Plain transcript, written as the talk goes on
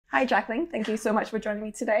Hi, Jacqueline. Thank you so much for joining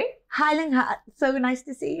me today. Hi, Lingha. So nice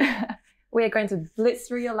to see you. We are going to blitz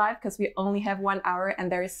through your life because we only have 1 hour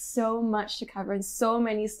and there is so much to cover and so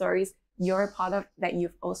many stories you're a part of that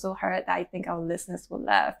you've also heard that I think our listeners will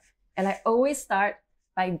love. And I always start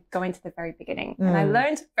by going to the very beginning. And I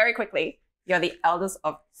learned very quickly, you're the eldest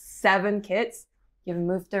of 7 kids. You've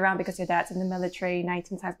moved around because your dad's in the military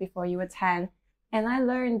 19 times before you were 10. And I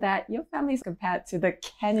learned that your family is compared to the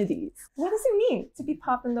Kennedys. What does it mean to be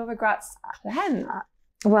part of the Novogratz clan?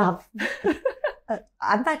 Well,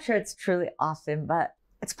 I'm not sure it's truly awesome, but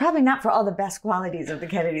it's probably not for all the best qualities of the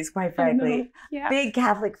Kennedys, quite frankly. Yeah. Big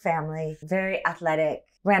Catholic family, very athletic,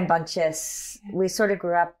 rambunctious. Yeah. We sort of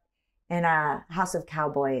grew up in a house of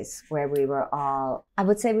cowboys where we were all, I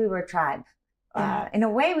would say we were a tribe. Yeah. In a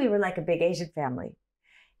way, we were like a big Asian family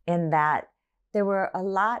in that there were a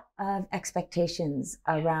lot of expectations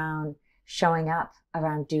around showing up,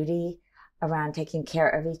 around duty, around taking care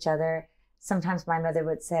of each other. Sometimes my mother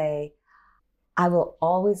would say, I will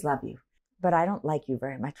always love you, but I don't like you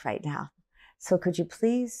very much right now. So could you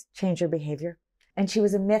please change your behavior? And she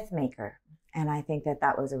was a myth maker. And I think that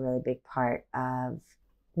that was a really big part of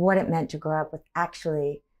what it meant to grow up with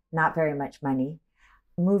actually not very much money,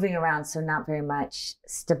 moving around, so not very much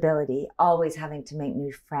stability, always having to make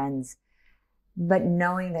new friends, but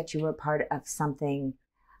knowing that you were part of something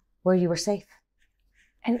where you were safe.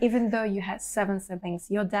 And even though you had 7 siblings,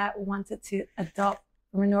 your dad wanted to adopt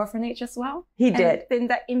from an orphanage as well? He did. Didn't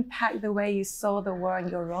that impact the way you saw the world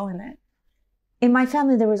and your role in it? In my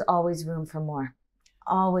family, there was always room for more,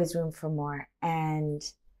 and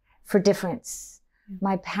for difference.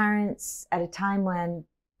 My parents, at a time when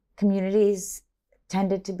communities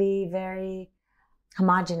tended to be very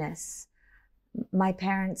homogenous, my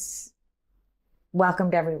parents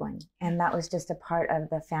welcomed everyone. And that was just a part of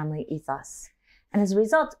the family ethos. And as a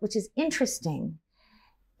result, which is interesting,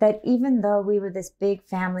 that even though we were this big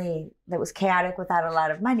family that was chaotic without a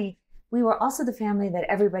lot of money, we were also the family that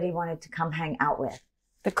everybody wanted to come hang out with.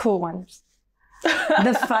 The cool ones.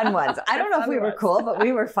 The fun ones. I don't know if we were cool, but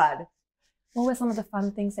we were fun. What were some of the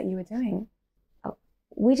fun things that you were doing?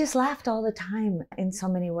 We just laughed all the time in so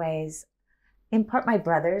many ways. In part, my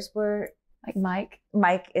brothers were... Like Mike?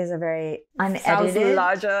 Mike is a very unedited... Sounds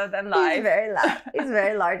larger than life. He's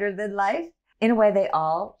very larger than life. In a way, they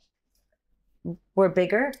all were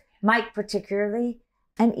bigger. Mike particularly.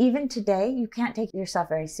 And even today, you can't take yourself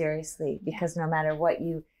very seriously because no matter what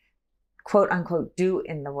you quote unquote do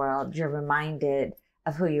in the world, you're reminded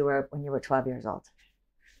of who you were when you were 12 years old.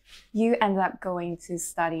 You ended up going to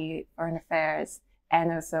study foreign affairs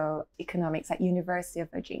and also economics at University of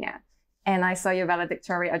Virginia. And I saw your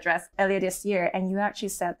valedictorian address earlier this year, and you actually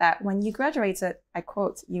said that when you graduated, I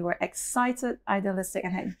quote, you were excited, idealistic,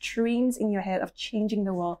 and had dreams in your head of changing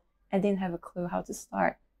the world and didn't have a clue how to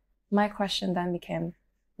start. My question then became,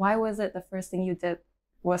 why was it the first thing you did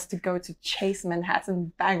was to go to Chase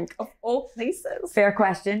Manhattan Bank of all places? Fair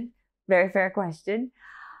question. Very fair question.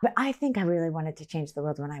 But I think I really wanted to change the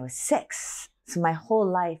world when I was 6. So my whole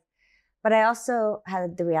life. But I also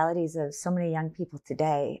had the realities of so many young people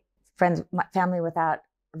today, friends, family without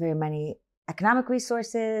very many economic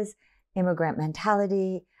resources, immigrant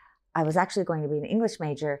mentality. I was actually going to be an English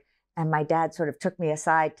major, and my dad sort of took me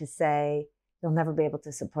aside to say, you'll never be able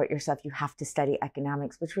to support yourself. You have to study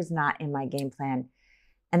economics, which was not in my game plan.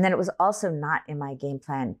 And then it was also not in my game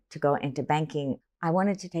plan to go into banking. I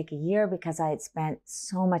wanted to take a year because I had spent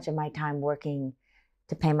so much of my time working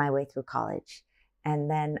to pay my way through college. And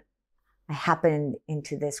then I happened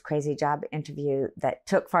into this crazy job interview that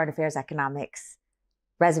took foreign affairs economics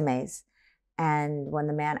resumes. And when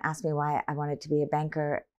the man asked me why I wanted to be a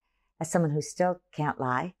banker, as someone who still can't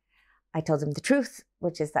lie, I told him the truth,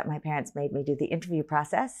 which is that my parents made me do the interview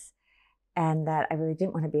process and that I really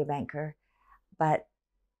didn't want to be a banker. But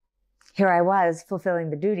here I was fulfilling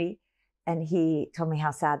the duty. And he told me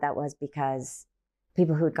how sad that was because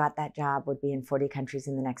people who got that job would be in 40 countries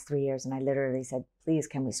in the next 3 years. And I literally said, please,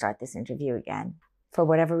 can we start this interview again? For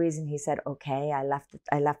whatever reason, he said, okay. I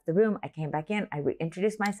left the room. I came back in. I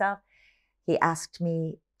reintroduced myself. He asked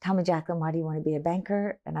me, tell me, Jacqueline, why do you want to be a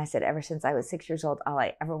banker? And I said, ever since I was 6 years old, all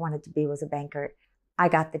I ever wanted to be was a banker. I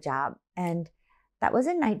got the job. And that was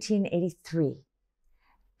in 1983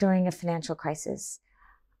 during a financial crisis.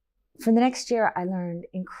 For the next year, I learned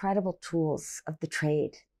incredible tools of the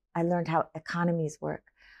trade. I learned how economies work.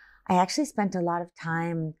 I actually spent a lot of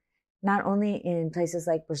time, not only in places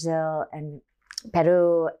like Brazil and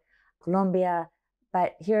Peru, Colombia,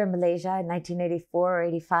 but here in Malaysia in 1984 or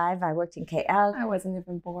 85, I worked in KL. I wasn't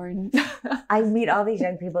even born. I meet all these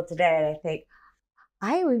young people today and I think,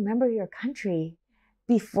 I remember your country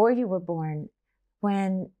before you were born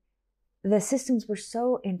when the systems were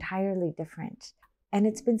so entirely different. And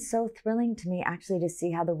it's been so thrilling to me actually to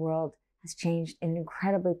see how the world has changed in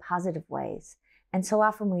incredibly positive ways. And so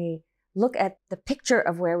often we look at the picture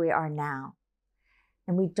of where we are now,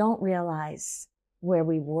 and we don't realize where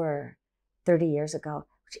we were 30 years ago,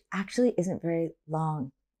 which actually isn't very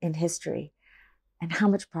long in history, and how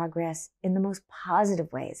much progress in the most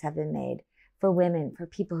positive ways have been made for women, for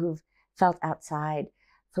people who've felt outside,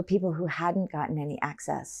 for people who hadn't gotten any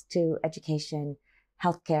access to education,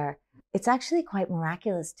 healthcare. It's actually quite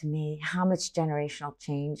miraculous to me how much generational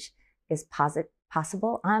change is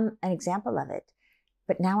possible. I'm an example of it,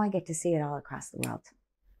 but now I get to see it all across the world.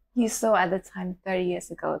 You saw at the time 30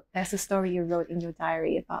 years ago, there's a story you wrote in your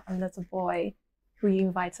diary about a little boy who you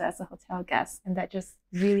invited as a hotel guest, and that just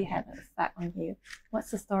really had an effect on you.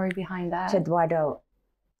 What's the story behind that? Eduardo,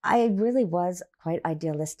 I really was quite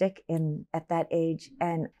idealistic at that age.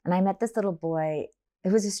 And I met this little boy.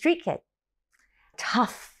 It was a street kid,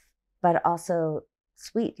 tough, but also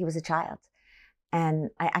sweet. He was a child. And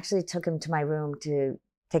I actually took him to my room to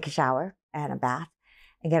take a shower and a bath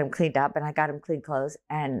and get him cleaned up. And I got him clean clothes.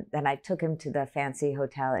 And then I took him to the fancy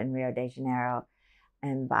hotel in Rio de Janeiro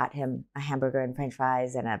and bought him a hamburger and French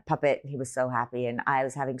fries and a puppet. He was so happy. And I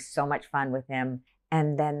was having so much fun with him.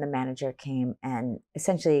 And then the manager came and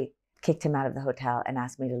essentially kicked him out of the hotel and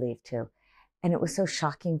asked me to leave too. And it was so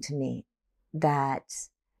shocking to me that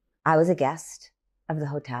I was a guest of the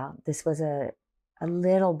hotel. This was a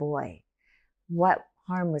little boy. What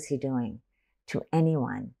harm was he doing to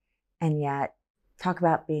anyone? And yet, talk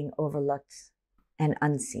about being overlooked and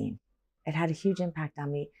unseen. It had a huge impact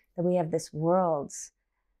on me that we have this world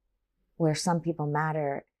where some people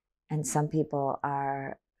matter and some people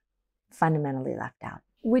are fundamentally left out.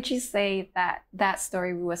 Would you say that that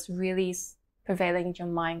story was really prevailing in your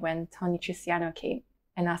mind when Tony Triciano came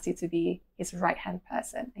and asked you to be his right-hand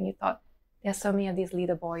person, and you thought, there's so many of these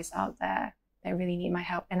little boys out there that really need my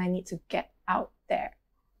help, and I need to get out there?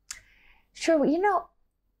 Sure,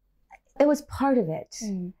 it was part of it.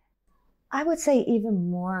 I would say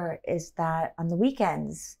even more is that on the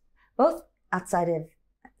weekends, both outside of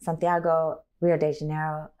Santiago, Rio de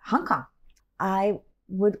Janeiro, Hong Kong, I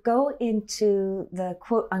would go into the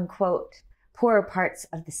quote unquote poorer parts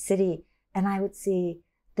of the city, and I would see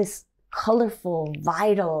this colorful,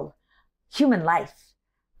 vital human life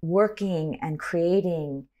working and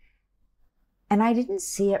creating. And I didn't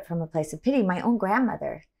see it from a place of pity. My own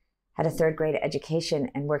grandmother had a third grade education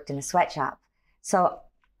and worked in a sweatshop. So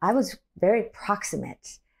I was very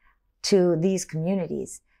proximate to these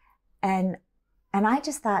communities. And I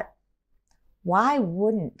just thought, why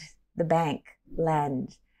wouldn't the bank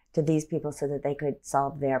lend to these people so that they could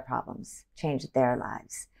solve their problems, change their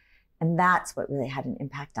lives? And that's what really had an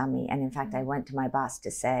impact on me. And in fact, I went to my boss to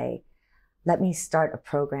say, let me start a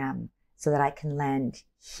program so that I can lend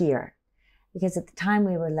here. Because at the time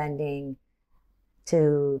we were lending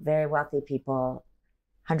to very wealthy people,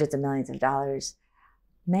 hundreds of millions of dollars,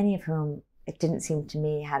 many of whom, it didn't seem to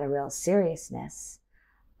me, had a real seriousness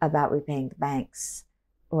about repaying the banks.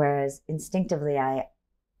 Whereas instinctively, I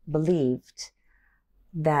believed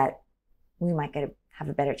that we might have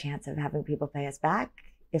a better chance of having people pay us back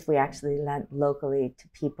if we actually lent locally to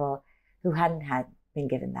people who hadn't been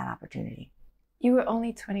given that opportunity. You were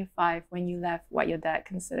only 25 when you left what your dad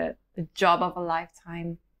considered the job of a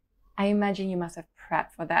lifetime. I imagine you must have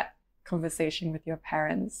prepped for that conversation with your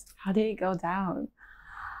parents. How did it go down?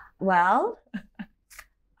 Well,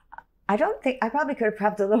 I probably could have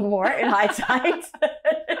prepped a little more in hindsight.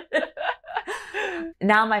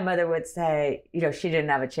 Now my mother would say, she didn't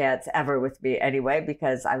have a chance ever with me anyway,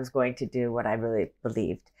 because I was going to do what I really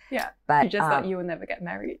believed. Yeah, but you just thought you would never get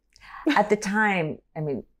married. At the time,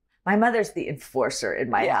 my mother's the enforcer in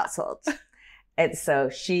my household. And so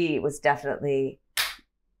she was definitely,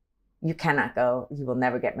 you cannot go, you will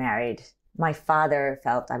never get married. My father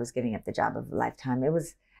felt I was giving up the job of a lifetime. It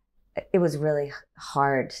was really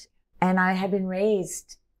hard. And I had been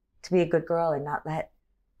raised to be a good girl and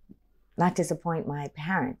not disappoint my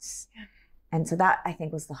parents. Yeah. And so that, I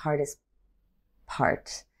think, was the hardest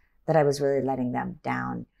part, that I was really letting them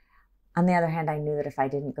down. On the other hand, I knew that if I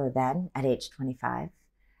didn't go then, at age 25,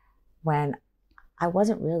 when I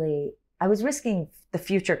was risking the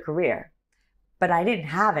future career, but I didn't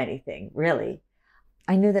have anything, really.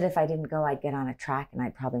 I knew that if I didn't go, I'd get on a track and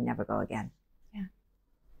I'd probably never go again. Yeah.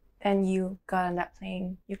 Then you got on that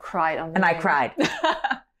plane, you cried on the plane. And I cried.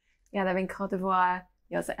 You ended up in Cote d'Ivoire,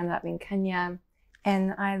 you also ended up in Kenya.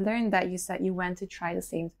 And I learned that you said you went to try the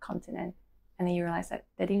same continent, and then you realized that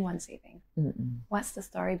they didn't want saving. Mm-mm. What's the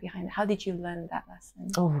story behind it? How did you learn that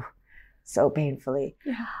lesson? Oh, so painfully.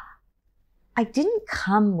 Yeah. I didn't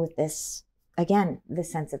come with this, again,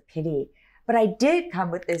 this sense of pity, but I did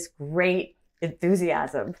come with this great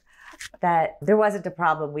enthusiasm that there wasn't a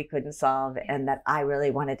problem we couldn't solve and that I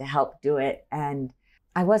really wanted to help do it. And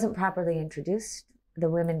I wasn't properly introduced. The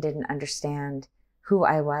women didn't understand who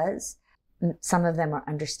I was. Some of them were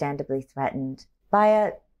understandably threatened by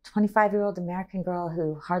a 25-year-old American girl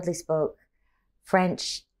who hardly spoke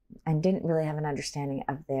French and didn't really have an understanding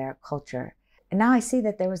of their culture. And now I see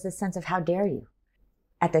that there was this sense of, how dare you?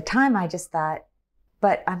 At the time, I just thought,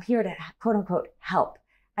 but I'm here to, quote unquote, help.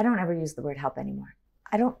 I don't ever use the word help anymore.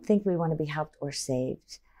 I don't think we want to be helped or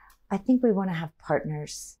saved. I think we want to have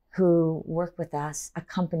partners who work with us,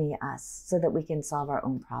 accompany us, so that we can solve our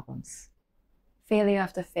own problems. Failure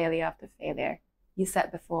after failure after failure. You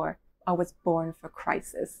said before, I was born for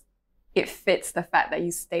crisis. It fits the fact that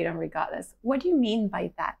you stayed on regardless. What do you mean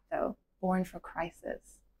by that, though? Born for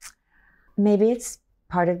crisis? Maybe it's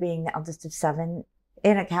part of being the eldest of 7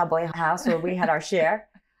 in a cowboy house where we had our share.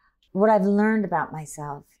 What I've learned about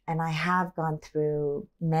myself, and I have gone through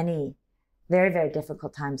many very, very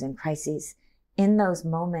difficult times and crises, in those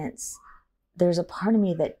moments, there's a part of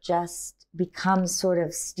me that just becomes sort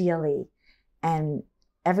of steely and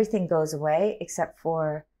everything goes away except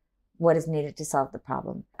for what is needed to solve the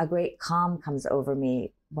problem. A great calm comes over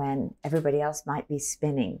me when everybody else might be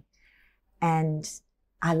spinning. And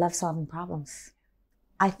I love solving problems.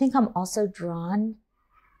 I think I'm also drawn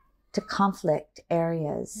to conflict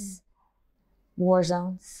areas, war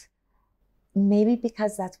zones, maybe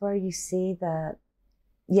because that's where you see the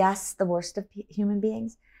worst of human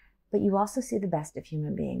beings, but you also see the best of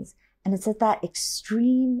human beings. And it's at that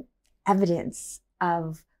extreme evidence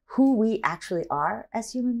of who we actually are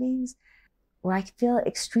as human beings where I feel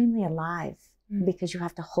extremely alive, because you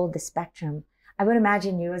have to hold the spectrum. I would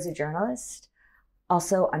imagine you as a journalist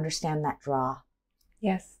also understand that draw.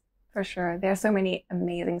 Yes, for sure. There are so many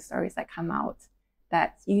amazing stories that come out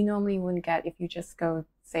that you normally wouldn't get if you just go,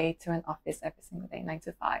 say, to an office every single day, 9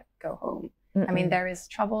 to 5, go home. I mean, there is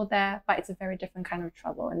trouble there, but it's a very different kind of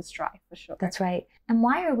trouble and strife, for sure. That's right. And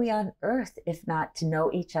why are we on earth if not to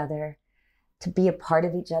know each other, to be a part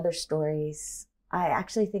of each other's stories? I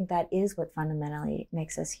actually think that is what fundamentally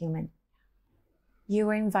makes us human. You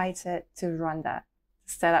were invited to Rwanda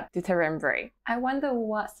to set up Duterembre. I wonder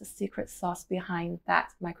what's the secret sauce behind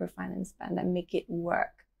that microfinance plan that make it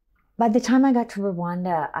work? By the time I got to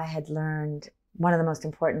Rwanda, I had learned one of the most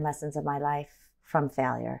important lessons of my life from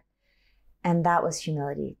failure. And that was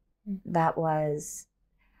humility. That was,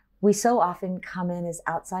 we so often come in as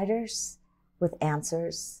outsiders with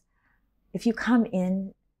answers. If you come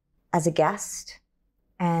in as a guest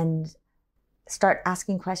and start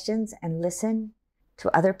asking questions and listen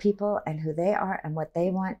to other people and who they are and what they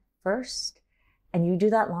want first, and you do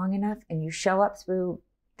that long enough and you show up through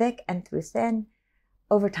thick and through thin,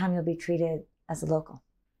 over time you'll be treated as a local.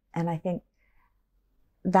 And I think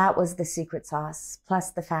that was the secret sauce, plus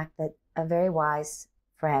the fact that a very wise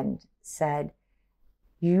friend said,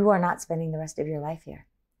 you are not spending the rest of your life here.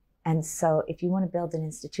 And so if you want to build an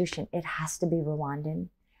institution, it has to be Rwandan.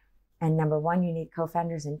 And number one, you need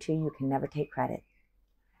co-founders, and 2, you can never take credit.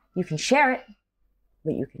 You can share it,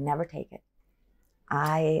 but you can never take it.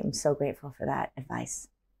 I am so grateful for that advice.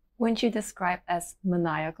 Wouldn't you describe as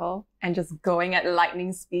maniacal and just going at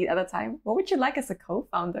lightning speed at the time? What would you like as a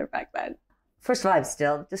co-founder back then? First of all, I'm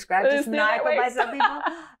still described as maniacal by some people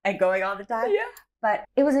and going all the time. Yeah. But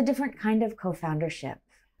it was a different kind of co-foundership.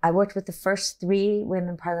 I worked with the first 3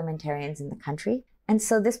 women parliamentarians in the country. And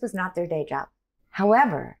so this was not their day job.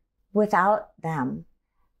 However, without them,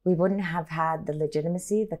 we wouldn't have had the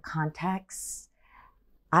legitimacy, the context.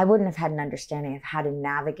 I wouldn't have had an understanding of how to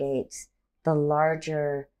navigate the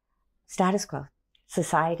larger status quo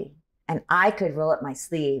society. And I could roll up my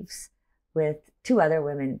sleeves with 2 other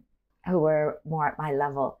women who were more at my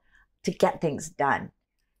level to get things done.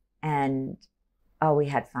 And oh, we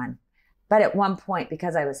had fun. But at one point,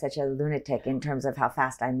 because I was such a lunatic in terms of how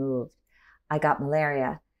fast I moved, I got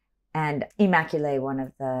malaria. And Immaculée, one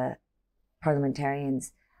of the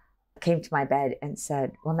parliamentarians, came to my bed and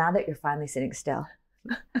said, well, now that you're finally sitting still,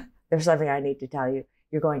 there's something I need to tell you.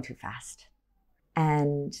 You're going too fast.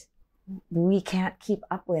 And we can't keep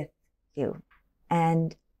up with you.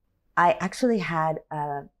 And I actually had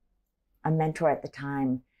a mentor at the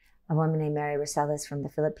time, a woman named Mary Rosellas from the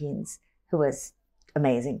Philippines, who was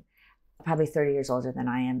amazing, probably 30 years older than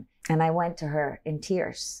I am. And I went to her in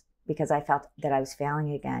tears because I felt that I was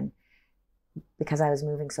failing again because I was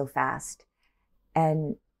moving so fast.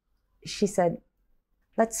 And she said,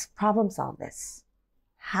 let's problem solve this.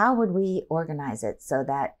 How would we organize it so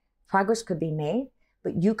that progress could be made,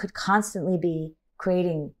 but you could constantly be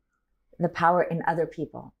creating the power in other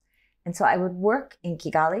people. And so I would work in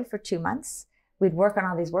Kigali for 2 months. We'd work on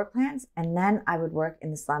all these work plans. And then I would work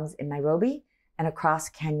in the slums in Nairobi and across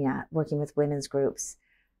Kenya, working with women's groups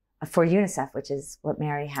for UNICEF, which is what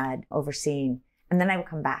Mary had overseen. And then I would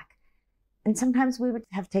come back. And sometimes we would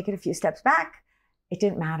have taken a few steps back. It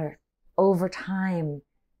didn't matter. Over time,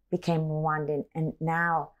 became Rwandan. And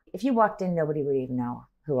now, if you walked in, nobody would even know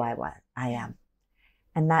who I am.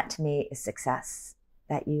 And that to me is success,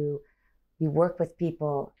 that you work with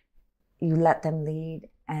people, you let them lead,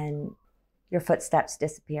 and your footsteps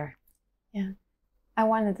disappear. Yeah. I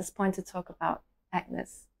wanted at this point to talk about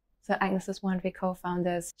Agnes. So Agnes is one of the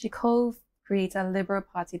co-founders. She co-created a liberal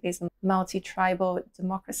party based on multi-tribal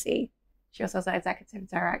democracy. She was also executive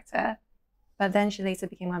director. But then she later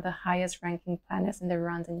became one of the highest ranking planners in the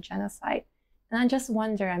Rwandan genocide. And I just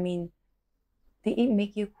wonder, I mean, did it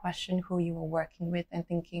make you question who you were working with and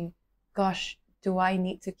thinking, gosh, do I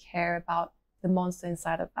need to care about the monster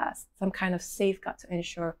inside of us? Some kind of safeguard to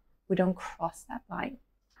ensure we don't cross that line.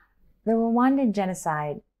 The Rwandan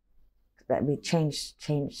genocide, that we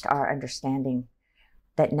changed our understanding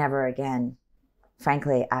that never again,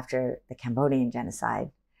 frankly, after the Cambodian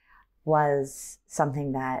genocide, was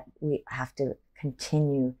something that we have to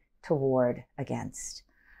continue to ward against.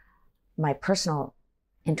 My personal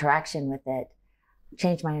interaction with it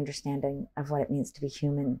changed my understanding of what it means to be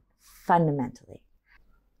human fundamentally.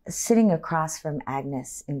 Sitting across from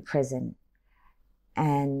Agnes in prison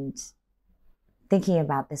and thinking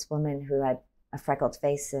about this woman who had a freckled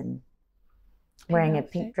face and wearing a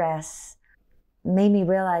pink dress made me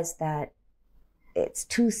realize that it's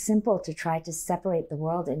too simple to try to separate the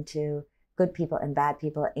world into good people and bad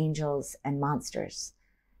people, angels and monsters.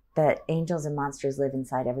 That angels and monsters live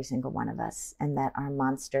inside every single one of us, and that our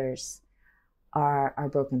monsters are our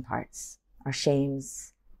broken parts, our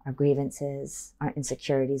shames, our grievances, our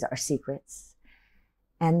insecurities, our secrets.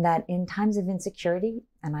 And that in times of insecurity,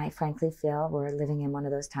 and I frankly feel we're living in one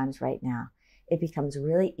of those times right now, it becomes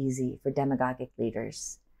really easy for demagogic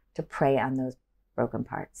leaders to prey on those broken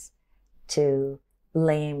parts, to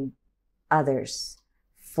blame others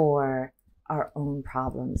for our own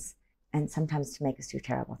problems, and sometimes to make us do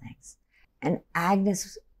terrible things. And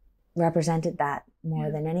Agnes represented that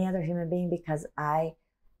more than any other human being, because I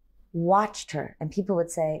watched her, and people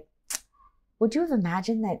would say, would you have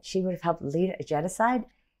imagined that she would have helped lead a genocide?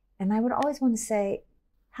 And I would always want to say,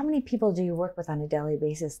 how many people do you work with on a daily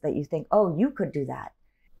basis that you think, oh, you could do that?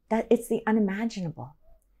 That it's the unimaginable.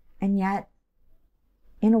 And yet,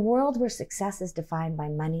 in a world where success is defined by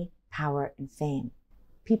money, power, and fame,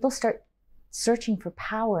 people start searching for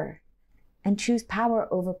power and choose power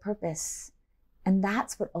over purpose. And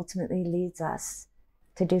that's what ultimately leads us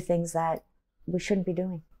to do things that we shouldn't be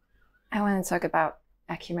doing. I want to talk about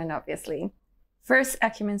Acumen, obviously. First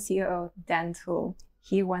Acumen CEO, Dan Toole,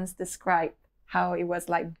 he once described how it was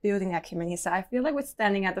like building Acumen. He said, I feel like we're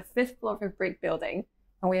standing at the 5th floor of a brick building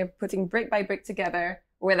and we're putting brick by brick together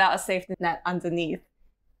without a safety net underneath.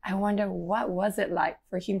 I wonder, what was it like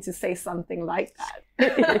for him to say something like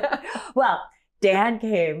that? Well, Dan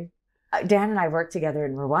and I worked together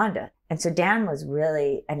in Rwanda. And so Dan was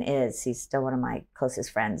really, and he's still one of my closest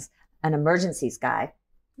friends, an emergencies guy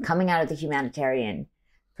coming out of the humanitarian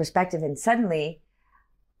perspective. And suddenly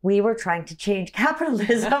we were trying to change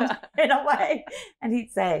capitalism in a way. And he'd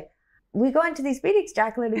say, we go into these meetings,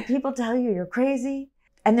 Jacqueline, and people tell you you're crazy.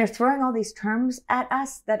 And they're throwing all these terms at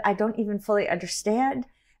us that I don't even fully understand.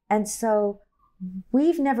 And so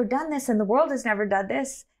we've never done this, and the world has never done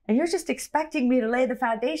this. And you're just expecting me to lay the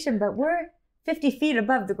foundation, but we're 50 feet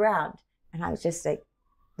above the ground. And I was just like,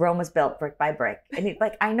 Rome was built brick by brick. And he's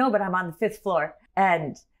like, I know, but I'm on the 5th floor.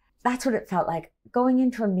 And that's what it felt like, going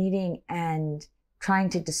into a meeting and trying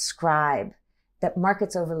to describe that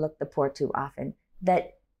markets overlook the poor too often,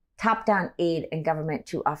 that top-down aid and government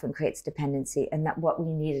too often creates dependency, and that what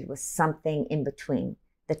we needed was something in between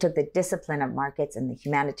that took the discipline of markets and the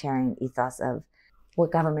humanitarian ethos of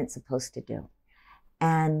what government's supposed to do.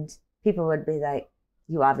 And people would be like,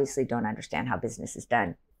 you obviously don't understand how business is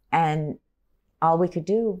done. And all we could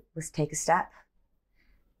do was take a step,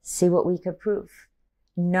 see what we could prove,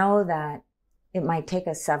 know that it might take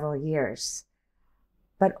us several years,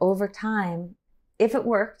 but over time, if it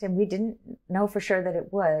worked, and we didn't know for sure that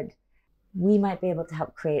it would, we might be able to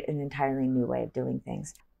help create an entirely new way of doing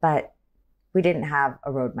things. But we didn't have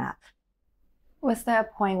a roadmap. Was there a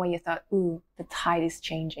point where you thought, ooh, the tide is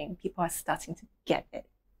changing, people are starting to get it?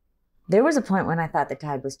 There was a point when I thought the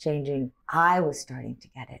tide was changing. I was starting to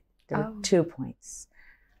get it. There were 2 points.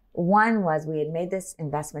 One was we had made this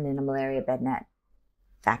investment in a malaria bed net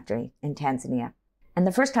factory in Tanzania. And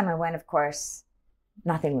the first time I went, of course,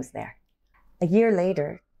 nothing was there. A year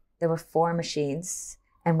later, there were 4 machines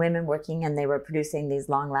and women working, and they were producing these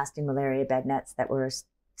long-lasting malaria bed nets that were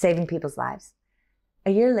saving people's lives.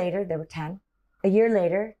 A year later, there were 10. A year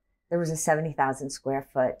later, there was a 70,000 square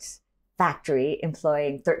foot factory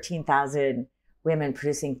employing 13,000 women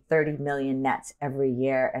producing 30 million nets every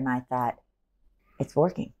year. And I thought, it's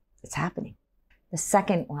working, it's happening. The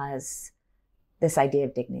second was this idea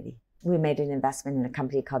of dignity. We made an investment in a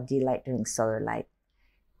company called D-Light doing solar light.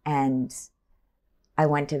 And I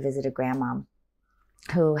went to visit a grandmom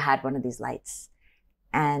who had one of these lights.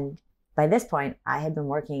 And by this point, I had been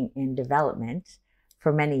working in development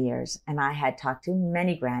for many years. And I had talked to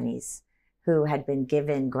many grannies who had been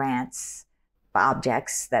given grants,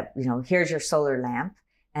 objects that, here's your solar lamp.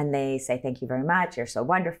 And they say, thank you very much. You're so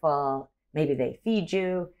wonderful. Maybe they feed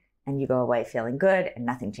you and you go away feeling good and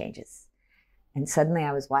nothing changes. And suddenly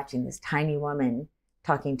I was watching this tiny woman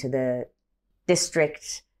talking to the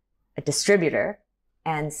distributor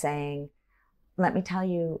and saying, let me tell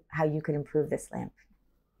you how you could improve this lamp.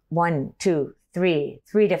 1, 2, 3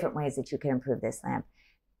 different ways that you can improve this lamp.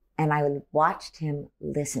 And I watched him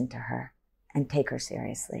listen to her and take her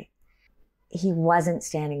seriously. He wasn't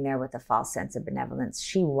standing there with a false sense of benevolence.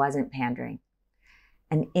 She wasn't pandering.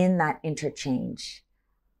 And in that interchange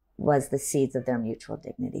was the seeds of their mutual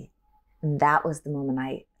dignity. And that was the moment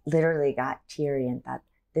I literally got teary and thought,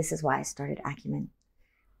 this is why I started Acumen.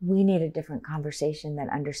 We need a different conversation that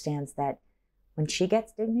understands that when she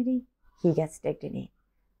gets dignity, he gets dignity.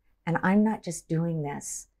 And I'm not just doing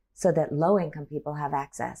this so that low-income people have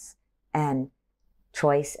access and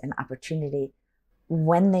choice and opportunity.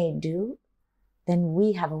 When they do, then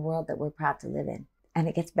we have a world that we're proud to live in, and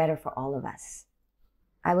it gets better for all of us.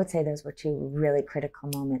 I would say those were 2 really critical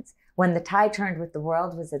moments. When the tide turned with the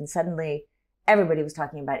world was, and suddenly everybody was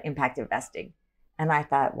talking about impact investing. And I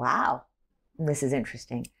thought, wow, this is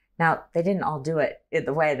interesting. Now, they didn't all do it in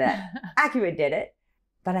the way that Acumen did it,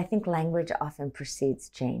 but I think language often precedes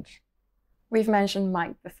change. We've mentioned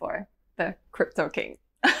Mike before, the crypto king,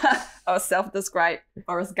 or self-described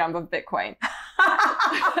Forrest Gump of Bitcoin,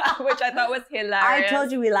 which I thought was hilarious. I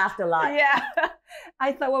told you we laughed a lot. Yeah.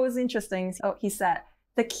 I thought what was interesting, he said,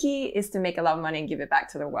 the key is to make a lot of money and give it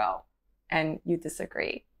back to the world. And you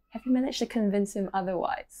disagree. Have you managed to convince him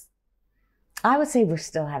otherwise? I would say we're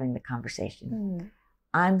still having the conversation.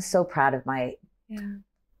 I'm so proud of my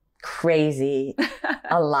crazy,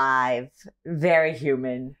 alive, very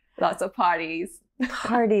human. Lots of parties.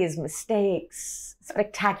 Parties, mistakes,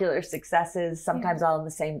 spectacular successes, sometimes all in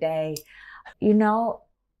the same day.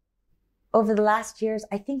 Over the last years,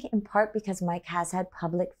 I think in part because Mike has had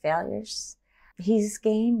public failures, he's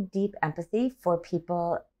gained deep empathy for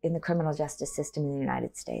people in the criminal justice system in the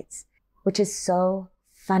United States, which is so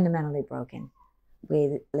fundamentally broken.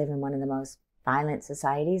 We live in one of the most violent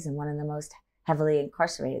societies and one of the most heavily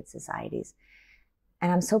incarcerated societies.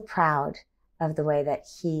 And I'm so proud of the way that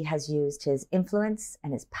he has used his influence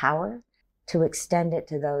and his power to extend it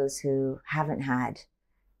to those who haven't had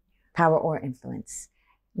power or influence.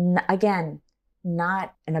 Again,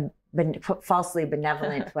 not in a falsely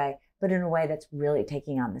benevolent way, but in a way that's really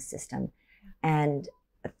taking on the system. And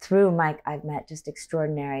through Mike, I've met just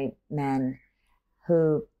extraordinary men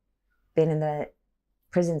who've been in the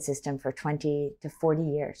prison system for 20 to 40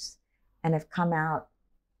 years and have come out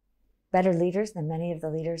better leaders than many of the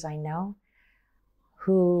leaders I know,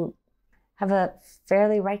 who have a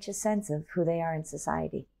fairly righteous sense of who they are in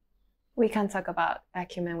society. We can't talk about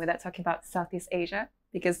Acumen without talking about Southeast Asia,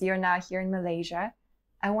 because you're now here in Malaysia.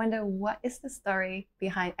 I wonder, what is the story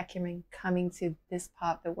behind Acumen coming to this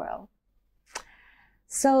part of the world?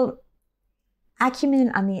 So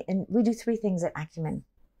Acumen, and we do 3 things at Acumen,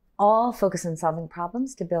 all focus on solving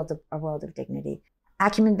problems to build a world of dignity.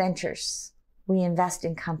 Acumen Ventures, we invest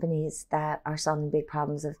in companies that are solving big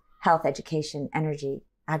problems of health, education, energy,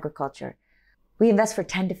 agriculture. We invest for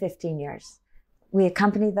 10 to 15 years. We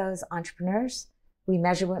accompany those entrepreneurs. We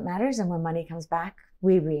measure what matters, and when money comes back,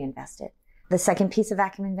 we reinvest it. The second piece of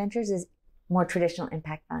Acumen Ventures is more traditional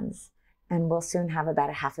impact funds, and we'll soon have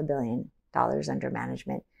about $500 million under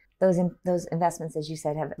management. Those investments, as you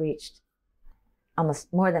said, have reached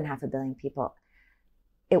almost more than 500 million people.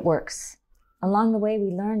 It works. Along the way,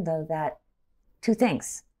 we learned, though, that 2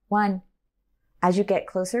 things. One, as you get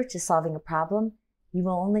closer to solving a problem, you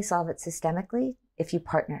will only solve it systemically if you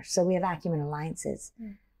partner. So we have Acumen Alliances.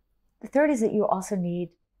 The third is that you also need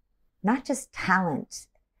not just talent,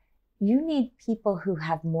 you need people who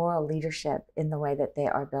have moral leadership in the way that they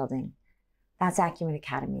are building. That's Acumen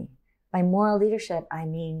Academy. By moral leadership, I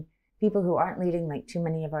mean people who aren't leading like too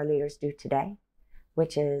many of our leaders do today,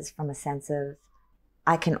 which is from a sense of,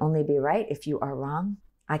 I can only be right if you are wrong.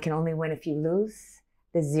 I can only win if you lose,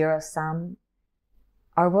 the zero sum.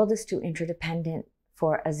 Our world is too interdependent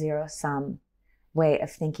for a zero sum way of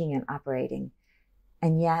thinking and operating.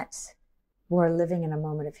 And yet we're living in a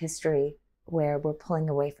moment of history where we're pulling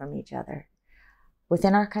away from each other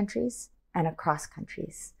within our countries and across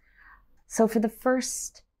countries. So for the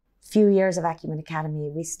first few years of Acumen Academy,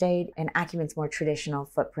 we stayed in Acumen's more traditional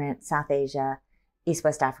footprint, South Asia, East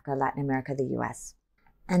West Africa, Latin America, the US.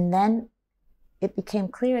 And then it became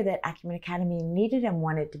clear that Acumen Academy needed and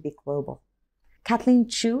wanted to be global. Kathleen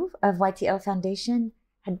Chu of YTO Foundation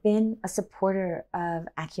had been a supporter of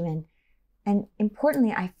Acumen. And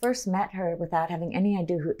importantly, I first met her without having any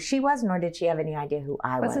idea who she was, nor did she have any idea who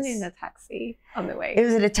I was. Wasn't in a taxi on the way. It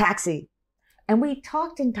was in a taxi. And we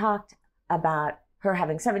talked and talked about her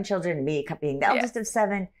having 7 children and me being the eldest of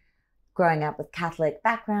 7, growing up with Catholic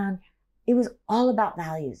background. It was all about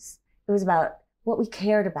values. It was about what we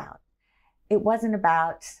cared about. It wasn't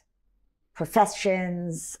about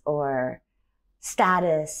professions or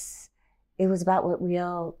status. It was about what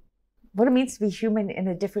it means to be human in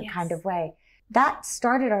a different kind of way. That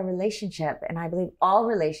started our relationship. And I believe all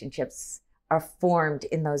relationships are formed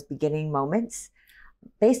in those beginning moments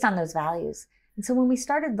based on those values. And so when we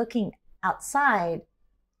started looking outside,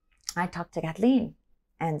 I talked to Kathleen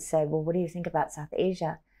and said, well, what do you think about South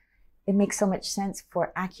Asia? It makes so much sense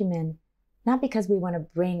for Acumen, not because we want to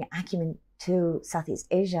bring Acumen to Southeast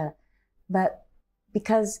Asia, but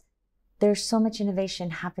because there's so much innovation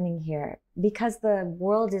happening here, because the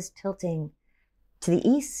world is tilting to the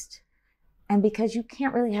east, and because you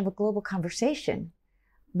can't really have a global conversation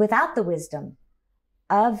without the wisdom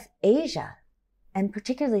of Asia, and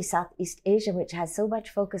particularly Southeast Asia, which has so much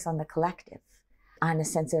focus on the collective, on a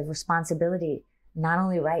sense of responsibility, not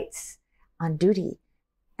only rights, on duty.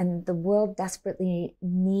 And the world desperately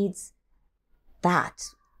needs that.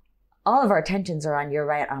 All of our tensions are on you're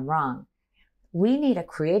right, I'm wrong. We need a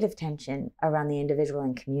creative tension around the individual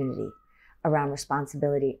and community, around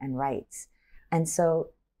responsibility and rights. And so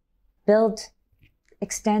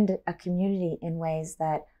extend a community in ways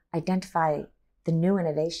that identify the new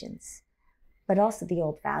innovations, but also the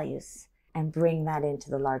old values, and bring that into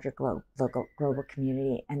the larger global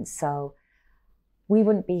community. And so we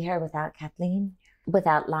wouldn't be here without Kathleen,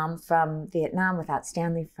 without Lam from Vietnam, without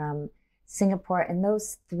Stanley from Singapore, and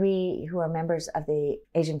those 3 who are members of the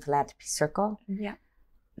Asian Philanthropy Circle. Yeah.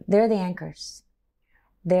 They're the anchors.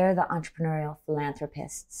 They're the entrepreneurial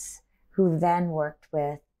philanthropists who then worked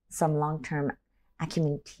with some long-term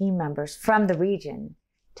Acumen team members from the region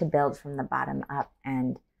to build from the bottom up.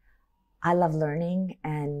 And I love learning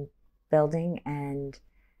and building and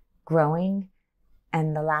growing.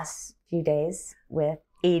 And the last few days with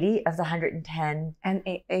 80 of the 110. And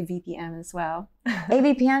AVPM as well.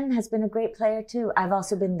 AVPM has been a great player too. I've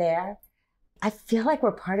also been there. I feel like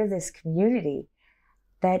we're part of this community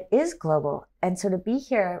that is global. And so to be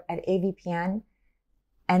here at AVPN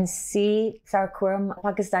and see Sarkuram, a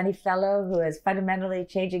Pakistani fellow who is fundamentally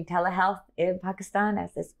changing telehealth in Pakistan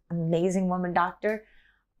as this amazing woman doctor,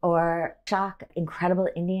 or Shak, incredible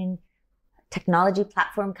Indian technology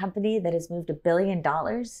platform company that has moved $1 billion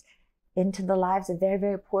into the lives of very,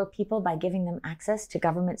 very poor people by giving them access to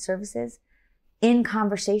government services, in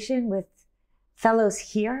conversation with fellows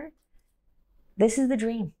here. This is the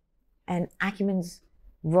dream. And Acumen's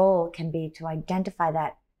role can be to identify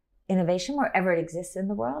that innovation wherever it exists in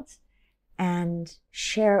the world and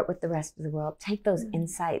share it with the rest of the world. Take those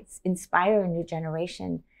insights, inspire a new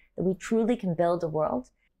generation, that we truly can build a world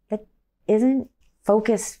that isn't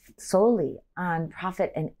focused solely on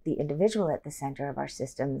profit and the individual at the center of our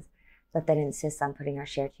systems, but that insists on putting our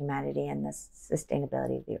shared humanity and the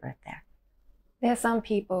sustainability of the earth there. There are some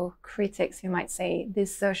people, critics, who might say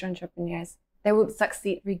these social entrepreneurs, they would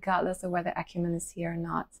succeed regardless of whether Acumen is here or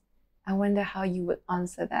not. I wonder how you would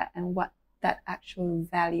answer that and what that actual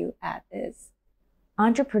value add is.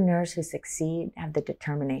 Entrepreneurs who succeed have the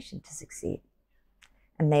determination to succeed,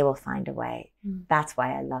 and they will find a way. That's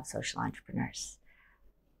why I love social entrepreneurs.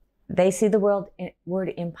 They see the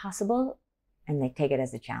word impossible and they take it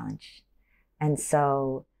as a challenge. And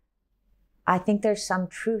so I think there's some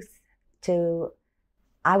truth to,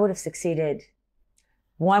 I would have succeeded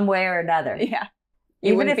one way or another. Yeah.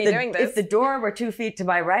 Even if the door were 2 feet to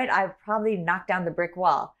my right, I'd probably knock down the brick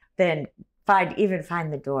wall, then find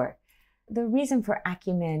the door. The reason for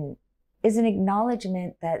Acumen is an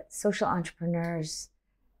acknowledgement that social entrepreneurs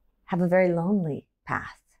have a very lonely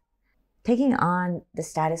path. Taking on the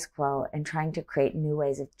status quo and trying to create new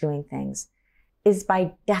ways of doing things is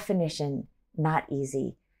by definition not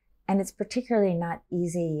easy. And it's particularly not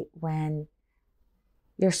easy when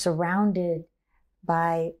you're surrounded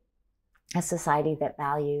by a society that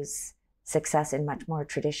values success in much more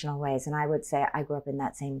traditional ways. And I would say I grew up in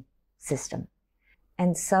that same system.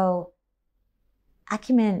 And so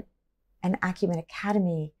Acumen and Acumen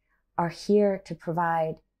Academy are here to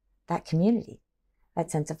provide that community, that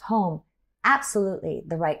sense of home, absolutely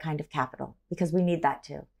the right kind of capital, because we need that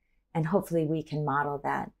too. And hopefully we can model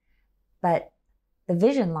that. But the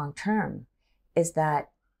vision long term is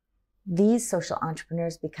that these social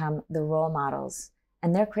entrepreneurs become the role models,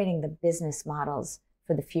 and they're creating the business models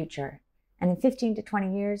for the future. And in 15 to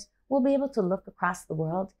 20 years, we'll be able to look across the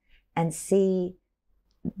world and see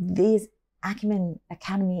these Acumen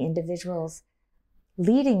Academy individuals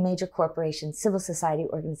leading major corporations, civil society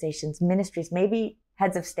organizations, ministries, maybe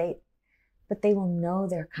heads of state, but they will know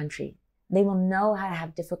their country. They will know how to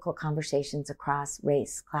have difficult conversations across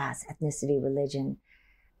race, class, ethnicity, religion,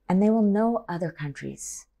 and they will know other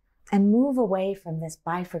countries and move away from this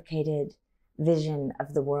bifurcated vision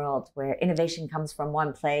of the world where innovation comes from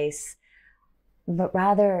one place, but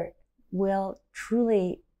rather will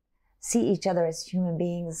truly see each other as human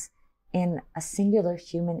beings in a singular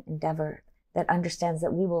human endeavor that understands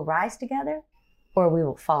that we will rise together or we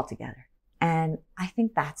will fall together. And I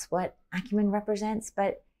think that's what Acumen represents,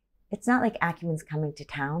 but it's not like Acumen's coming to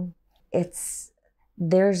town.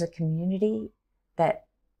 There's a community that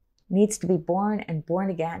needs to be born and born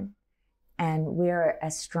again. And we're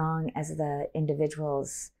as strong as the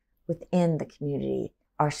individuals within the community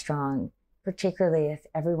are strong, particularly if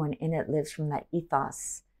everyone in it lives from that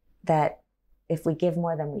ethos that if we give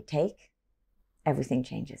more than we take, everything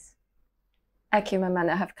changes. Acumen might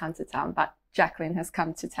not have come to town, but Jacqueline has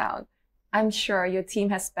come to town. I'm sure your team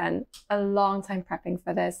has spent a long time prepping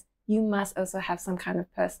for this. You must also have some kind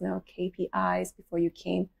of personal KPIs before you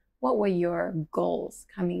came. What were your goals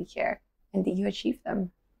coming here, and did you achieve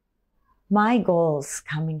them? My goals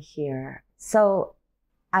coming here. So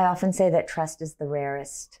I often say that trust is the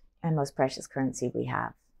rarest and most precious currency we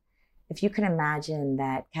have. If you can imagine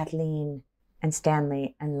that Kathleen and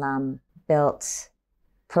Stanley and Lum built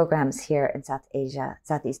programs here in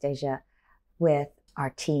Southeast Asia with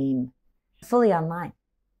our team fully online,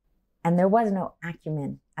 and there was no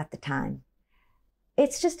Acumen at the time.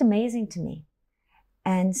 It's just amazing to me.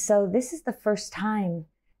 And so this is the first time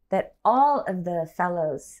that all of the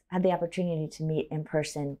fellows had the opportunity to meet in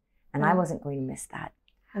person, and I wasn't going to miss that.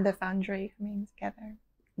 And the foundry coming together.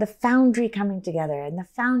 The foundry coming together. And the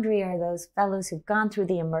foundry are those fellows who've gone through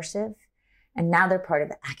the immersive, and now they're part of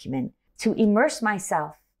the Acumen. To immerse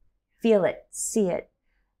myself, feel it, see it.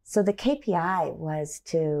 So the KPI was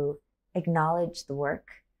to acknowledge the work,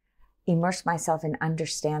 immerse myself and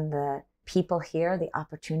understand the people here, the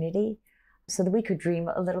opportunity, so that we could dream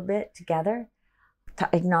a little bit together, to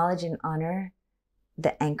acknowledge and honor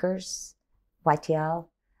the anchors, YTL,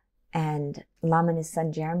 and Lam and his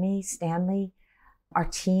son Jeremy, Stanley, our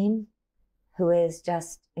team, who is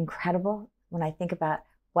just incredible when I think about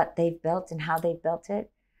what they've built and how they've built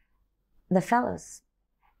it, the fellows.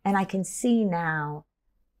 And I can see now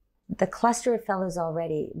the cluster of fellows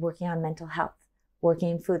already working on mental health, working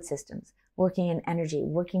in food systems, working in energy,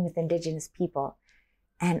 working with indigenous people.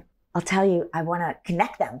 And I'll tell you, I want to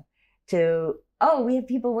connect them to, we have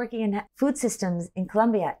people working in food systems in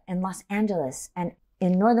Colombia, in Los Angeles, and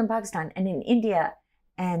in northern Pakistan, and in India,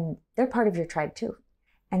 and they're part of your tribe too.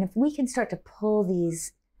 And if we can start to pull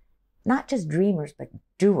these, not just dreamers, but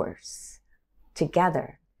doers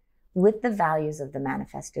together with the values of the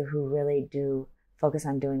manifesto, who really do focus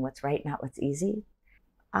on doing what's right, not what's easy,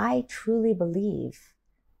 I truly believe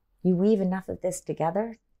you weave enough of this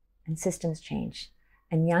together and systems change.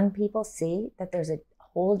 And young people see that there's a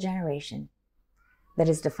whole generation that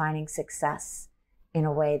is defining success in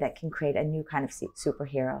a way that can create a new kind of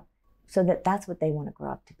superhero, so that that's what they want to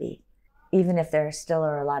grow up to be. Even if there still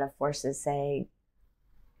are a lot of forces saying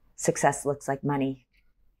success looks like money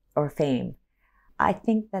or fame, I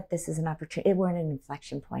think that this is an opportunity. We're at an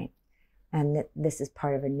inflection point, and that this is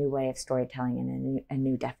part of a new way of storytelling and a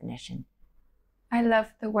new definition. I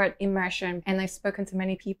love the word immersion, and I've spoken to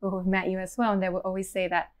many people who've met you as well, and they will always say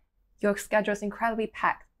that your schedule is incredibly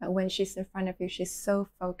packed, but when she's in front of you, she's so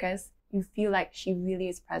focused. You feel like she really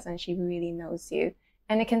is present. She really knows you.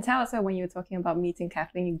 And I can tell also when you were talking about meeting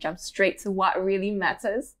Kathleen, you jump straight to what really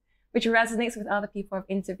matters, which resonates with other people I've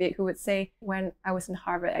interviewed who would say, when I was in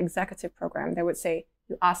Harvard executive program, they would say,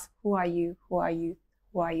 you ask, who are you? Who are you?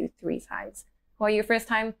 Who are you 3 times? Who are you first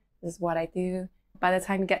time? This is what I do. By the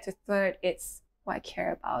time you get to third, it's what I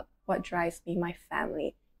care about, what drives me, my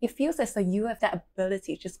family. It feels as though you have that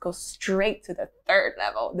ability to just go straight to the third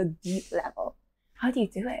level, the deep level. How do you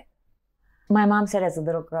do it? My mom said as a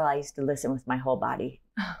little girl, I used to listen with my whole body.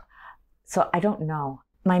 So I don't know.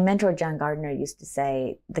 My mentor, John Gardner, used to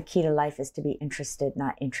say, the key to life is to be interested,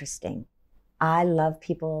 not interesting. I love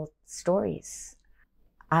people's stories.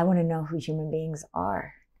 I want to know who human beings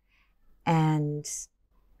are. And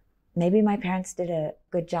maybe my parents did a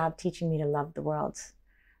good job teaching me to love the world.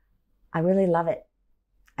 I really love it,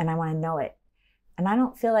 and I want to know it. And I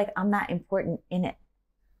don't feel like I'm that important in it.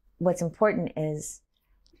 What's important is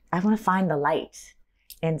I want to find the light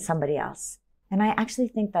in somebody else. And I actually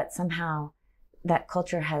think that somehow that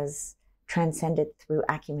culture has transcended through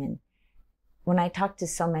Acumen. When I talk to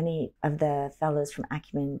so many of the fellows from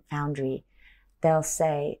Acumen Foundry, I'll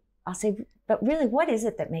say, but really, what is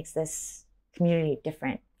it that makes this community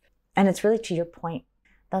different? And it's really to your point.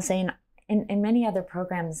 They'll say in many other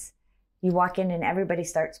programs, you walk in and everybody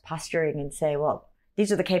starts posturing and say, well,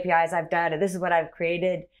 these are the KPIs I've done, and this is what I've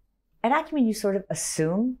created. At Acumen, you sort of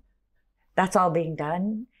assume that's all being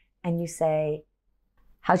done. And you say,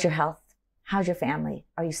 how's your health? How's your family?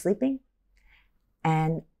 Are you sleeping?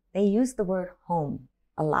 And they use the word home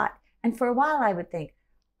a lot. And for a while, I would think,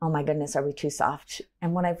 oh my goodness, are we too soft?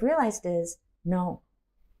 And what I've realized is, no,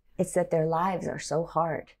 it's that their lives are so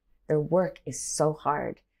hard. Their work is so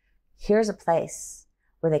hard. Here's a place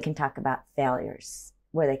where they can talk about failures,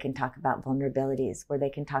 where they can talk about vulnerabilities, where they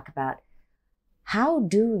can talk about how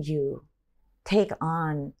do you take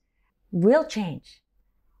on real change,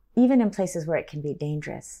 even in places where it can be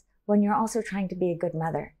dangerous, when you're also trying to be a good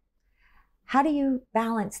mother. How do you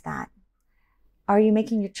balance that? Are you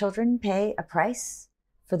making your children pay a price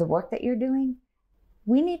for the work that you're doing?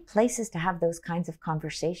 We need places to have those kinds of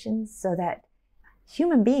conversations so that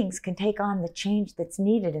human beings can take on the change that's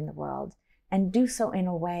needed in the world and do so in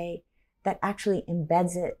a way that actually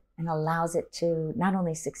embeds it and allows it to not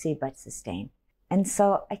only succeed, but sustain. And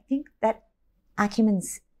so I think that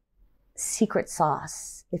Acumen's secret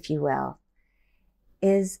sauce, if you will,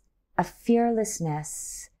 is a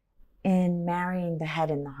fearlessness in marrying the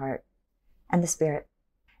head and the heart and the spirit,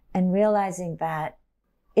 and realizing that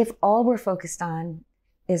if all we're focused on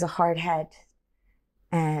is a hard head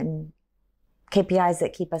and KPIs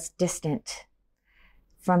that keep us distant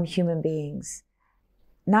from human beings,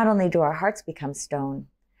 not only do our hearts become stone,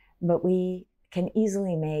 but we can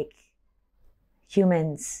easily make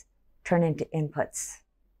humans turn into inputs.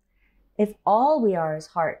 If all we are is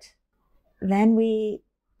heart, then we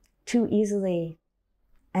too easily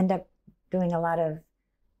end up doing a lot of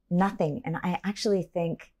nothing. And I actually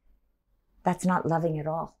think that's not loving at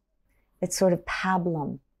all. It's sort of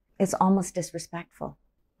pablum. It's almost disrespectful.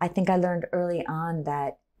 I think I learned early on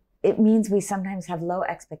that it means we sometimes have low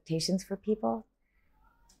expectations for people.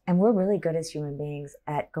 And we're really good as human beings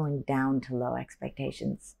at going down to low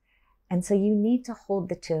expectations. And so you need to hold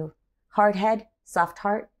the two. Hard head, soft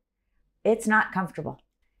heart. It's not comfortable.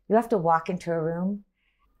 You have to walk into a room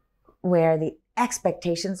where the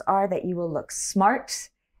expectations are that you will look smart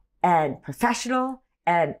and professional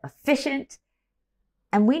and efficient.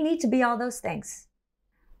 And we need to be all those things.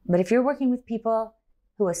 But if you're working with people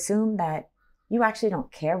who assume that you actually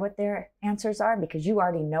don't care what their answers are because you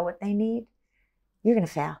already know what they need, you're going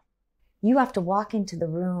to fail. You have to walk into the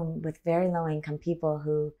room with very low income people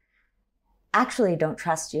who actually don't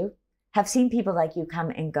trust you, have seen people like you come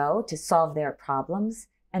and go to solve their problems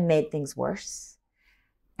and made things worse.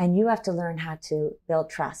 And you have to learn how to build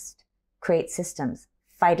trust, create systems,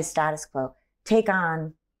 fight a status quo, take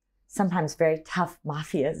on sometimes very tough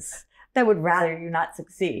mafias that would rather you not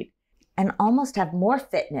succeed, and almost have more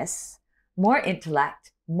fitness, more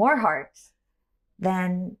intellect, more heart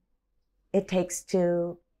than it takes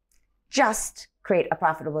to just create a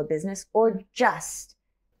profitable business or just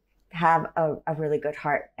have a really good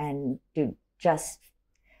heart and do just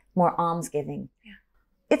more almsgiving. Yeah.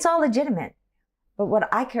 It's all legitimate. But what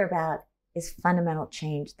I care about is fundamental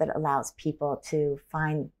change that allows people to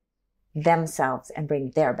find themselves and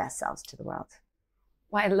bring their best selves to the world.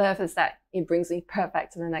 What I love is that it brings me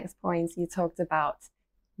perfect to the next point. You talked about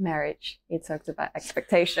marriage. You talked about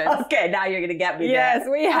expectations. Okay, now you're going to get me there. Yes,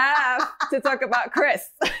 we have to talk about Chris,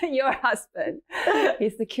 your husband.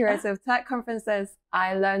 He's the curator of tech conferences.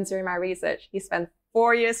 I learned during my research, he spent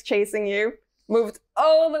 4 years chasing you, moved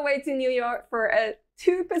all the way to New York for a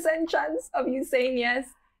 2% chance of you saying yes.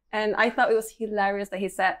 And I thought it was hilarious that he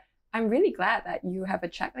said, I'm really glad that you have a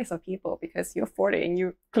checklist of people because you're 40 and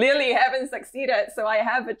you clearly haven't succeeded. So I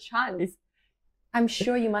have a chance. I'm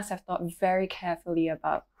sure you must have thought very carefully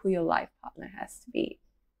about who your life partner has to be.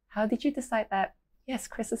 How did you decide that, yes,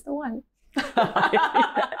 Chris is the one?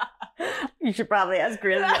 You should probably ask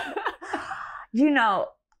Chris.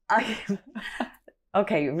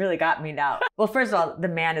 Okay, you really got me now. Well, first of all, the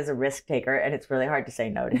man is a risk taker and it's really hard to say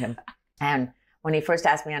no to him. And when he first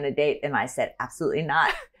asked me on a date, and I said, absolutely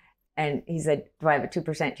not. And he said, do I have a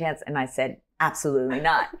 2% chance? And I said, absolutely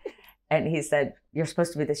not. And he said, you're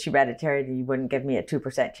supposed to be this hereditary, you wouldn't give me a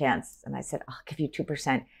 2% chance. And I said, I'll give you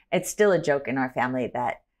 2%. It's still a joke in our family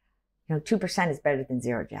that, 2% is better than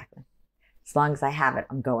 0, Jacqueline. As long as I have it,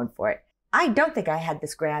 I'm going for it. I don't think I had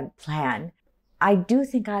this grand plan. I do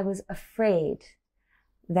think I was afraid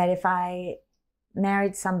that if I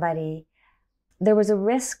married somebody, there was a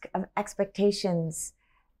risk of expectations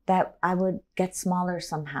that I would get smaller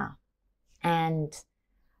somehow. And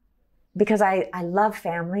because I love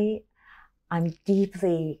family, I'm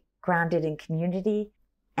deeply grounded in community,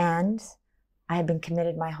 and I have been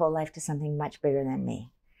committed my whole life to something much bigger than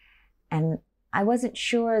me. And I wasn't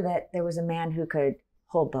sure that there was a man who could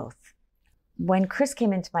hold both. When Chris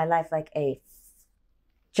came into my life like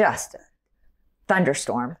just a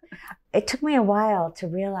thunderstorm, it took me a while to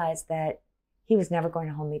realize that he was never going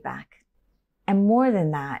to hold me back. And more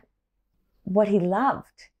than that, what he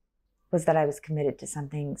loved was that I was committed to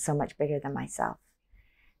something so much bigger than myself.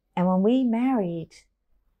 And when we married,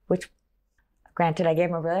 which granted, I gave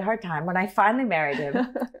him a really hard time, when I finally married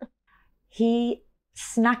him, he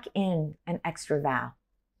snuck in an extra vow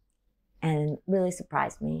and really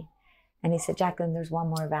surprised me. And he said, Jacqueline, there's one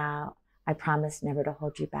more vow. I promise never to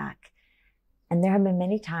hold you back. And there have been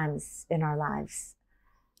many times in our lives.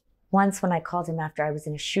 Once when I called him after I was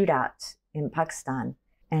in a shootout in Pakistan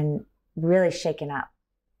and really shaken up.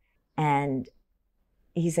 And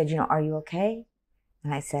he said, are you okay?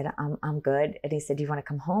 And I said, I'm good. And he said, do you want to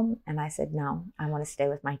come home? And I said, no, I want to stay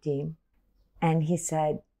with my team. And he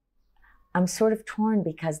said, I'm sort of torn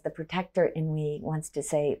because the protector in me wants to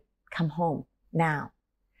say, come home now.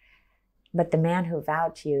 But the man who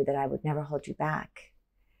vowed to you that I would never hold you back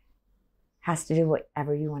has to do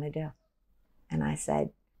whatever you want to do. And I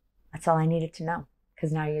said, that's all I needed to know,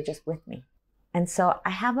 because now you're just with me. And so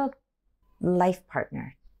I have a life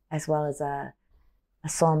partner as well as a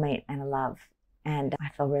soulmate and a love. And I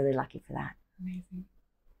feel really lucky for that. Amazing.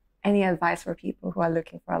 Any advice for people who are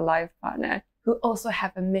looking for a life partner who also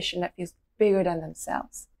have a mission that feels bigger than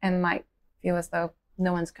themselves and might feel as though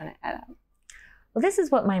no one's going to add up? Well, this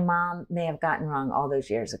is what my mom may have gotten wrong all those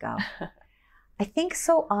years ago. I think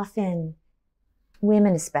so often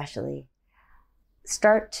women especially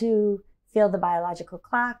start to feel the biological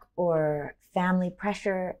clock or family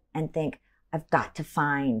pressure and think, I've got to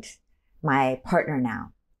find my partner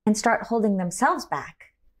now, and start holding themselves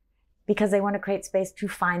back because they want to create space to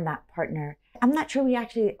find that partner. I'm not sure we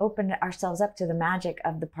actually open ourselves up to the magic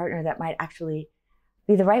of the partner that might actually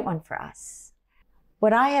be the right one for us.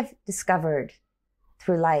 What I have discovered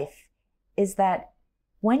through life is that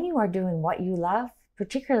when you are doing what you love,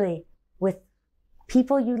 particularly with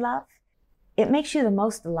people you love, it makes you the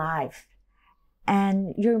most alive.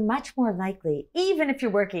 And you're much more likely, even if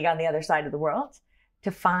you're working on the other side of the world,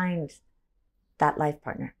 to find that life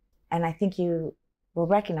partner. And I think you will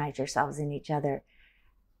recognize yourselves in each other.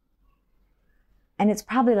 And it's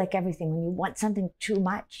probably like everything. When you want something too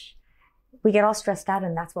much, we get all stressed out,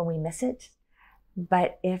 and that's when we miss it.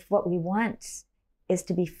 But if what we want is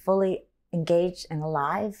to be fully engaged and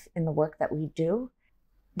alive in the work that we do,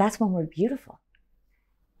 that's when we're beautiful.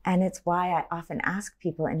 And it's why I often ask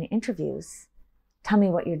people in interviews, tell me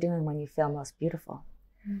what you're doing when you feel most beautiful.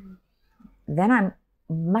 Mm-hmm. Then I'm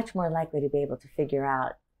much more likely to be able to figure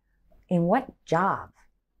out in what job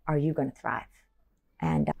are you going to thrive.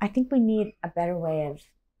 And I think we need a better way of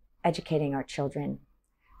educating our children.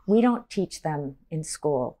 We don't teach them in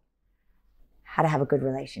school how to have a good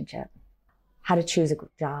relationship, how to choose a good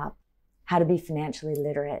job, how to be financially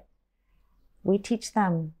literate. We teach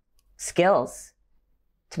them skills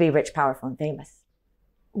to be rich, powerful, and famous.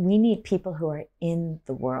 We need people who are in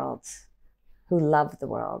the world, who love the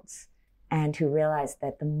world, and who realize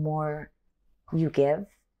that the more you give,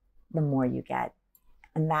 the more you get.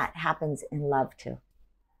 And that happens in love too.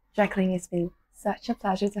 Jacqueline, it's been such a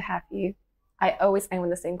pleasure to have you. I always end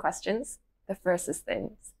with the same questions. The first is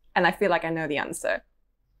this, and I feel like I know the answer.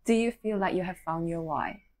 Do you feel like you have found your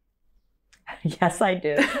why? Yes, I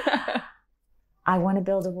do. I want to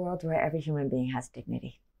build a world where every human being has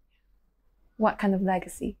dignity. What kind of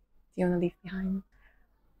legacy do you want to leave behind?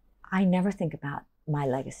 I never think about my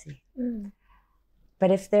legacy. Mm.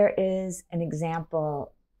 But if there is an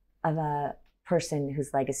example of a person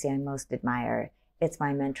whose legacy I most admire, it's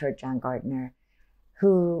my mentor, John Gardner,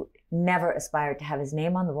 who never aspired to have his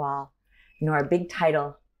name on the wall, nor a big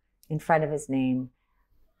title in front of his name,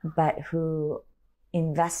 but who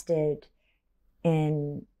invested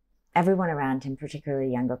in everyone around him,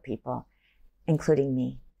 particularly younger people, including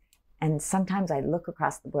me. And sometimes I look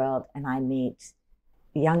across the world and I meet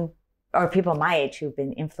young or people my age who've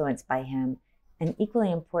been influenced by him, and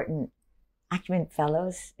equally important, Acumen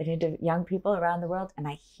fellows and young people around the world. And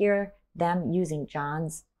I hear them using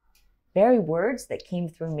John's very words that came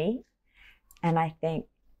through me. And I think,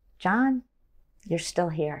 John, you're still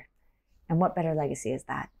here. And what better legacy is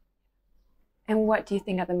that? And what do you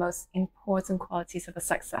think are the most important qualities of a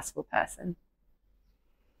successful person?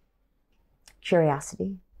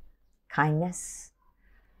 Curiosity, kindness,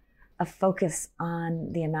 a focus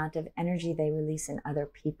on the amount of energy they release in other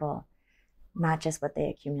people, not just what they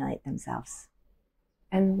accumulate themselves.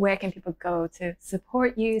 And where can people go to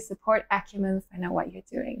support you, support Acumen, find out what you're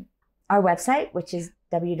doing? Our website, which is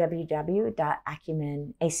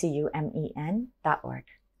www.acumen.org.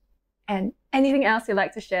 And anything else you'd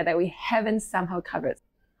like to share that we haven't somehow covered?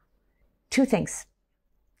 Two things.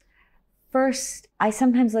 First, I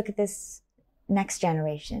sometimes look at this next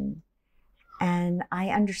generation and I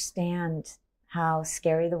understand how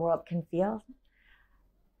scary the world can feel.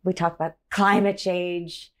 We talk about climate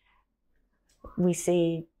change. We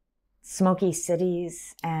see smoky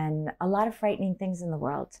cities and a lot of frightening things in the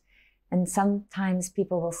world. And sometimes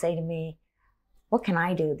people will say to me, what can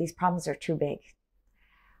I do? These problems are too big.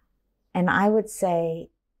 And I would say,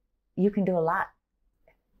 you can do a lot,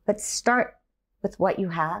 but start with what you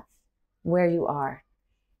have, where you are.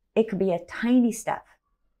 It could be a tiny step.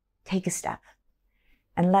 Take a step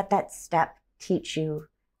and let that step teach you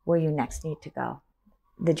where you next need to go.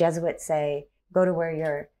 The Jesuits say, go to where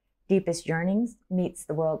your deepest yearnings meets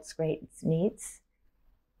the world's greatest needs.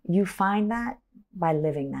 You find that by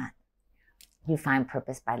living that. You find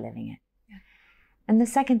purpose by living it. Yeah. And the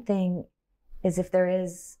second thing is, if there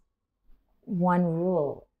is one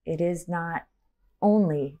rule, it is not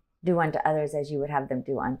only do unto others as you would have them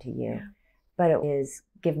do unto you, yeah, but it is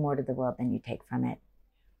give more to the world than you take from it.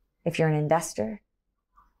 If you're an investor,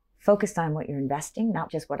 focus on what you're investing,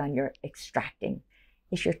 not just what you're extracting.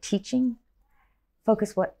 If you're teaching,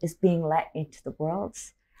 focus what is being let into the world,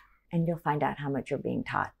 and you'll find out how much you're being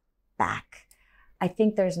taught back. I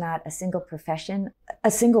think there's not a single profession,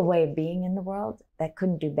 a single way of being in the world that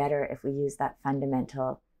couldn't do better if we use that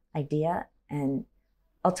fundamental idea. And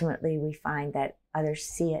ultimately, we find that others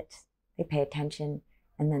see it, they pay attention,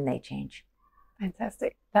 and then they change.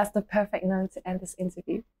 Fantastic. That's the perfect note to end this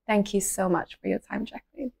interview. Thank you so much for your time,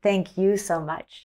 Jacqueline. Thank you so much.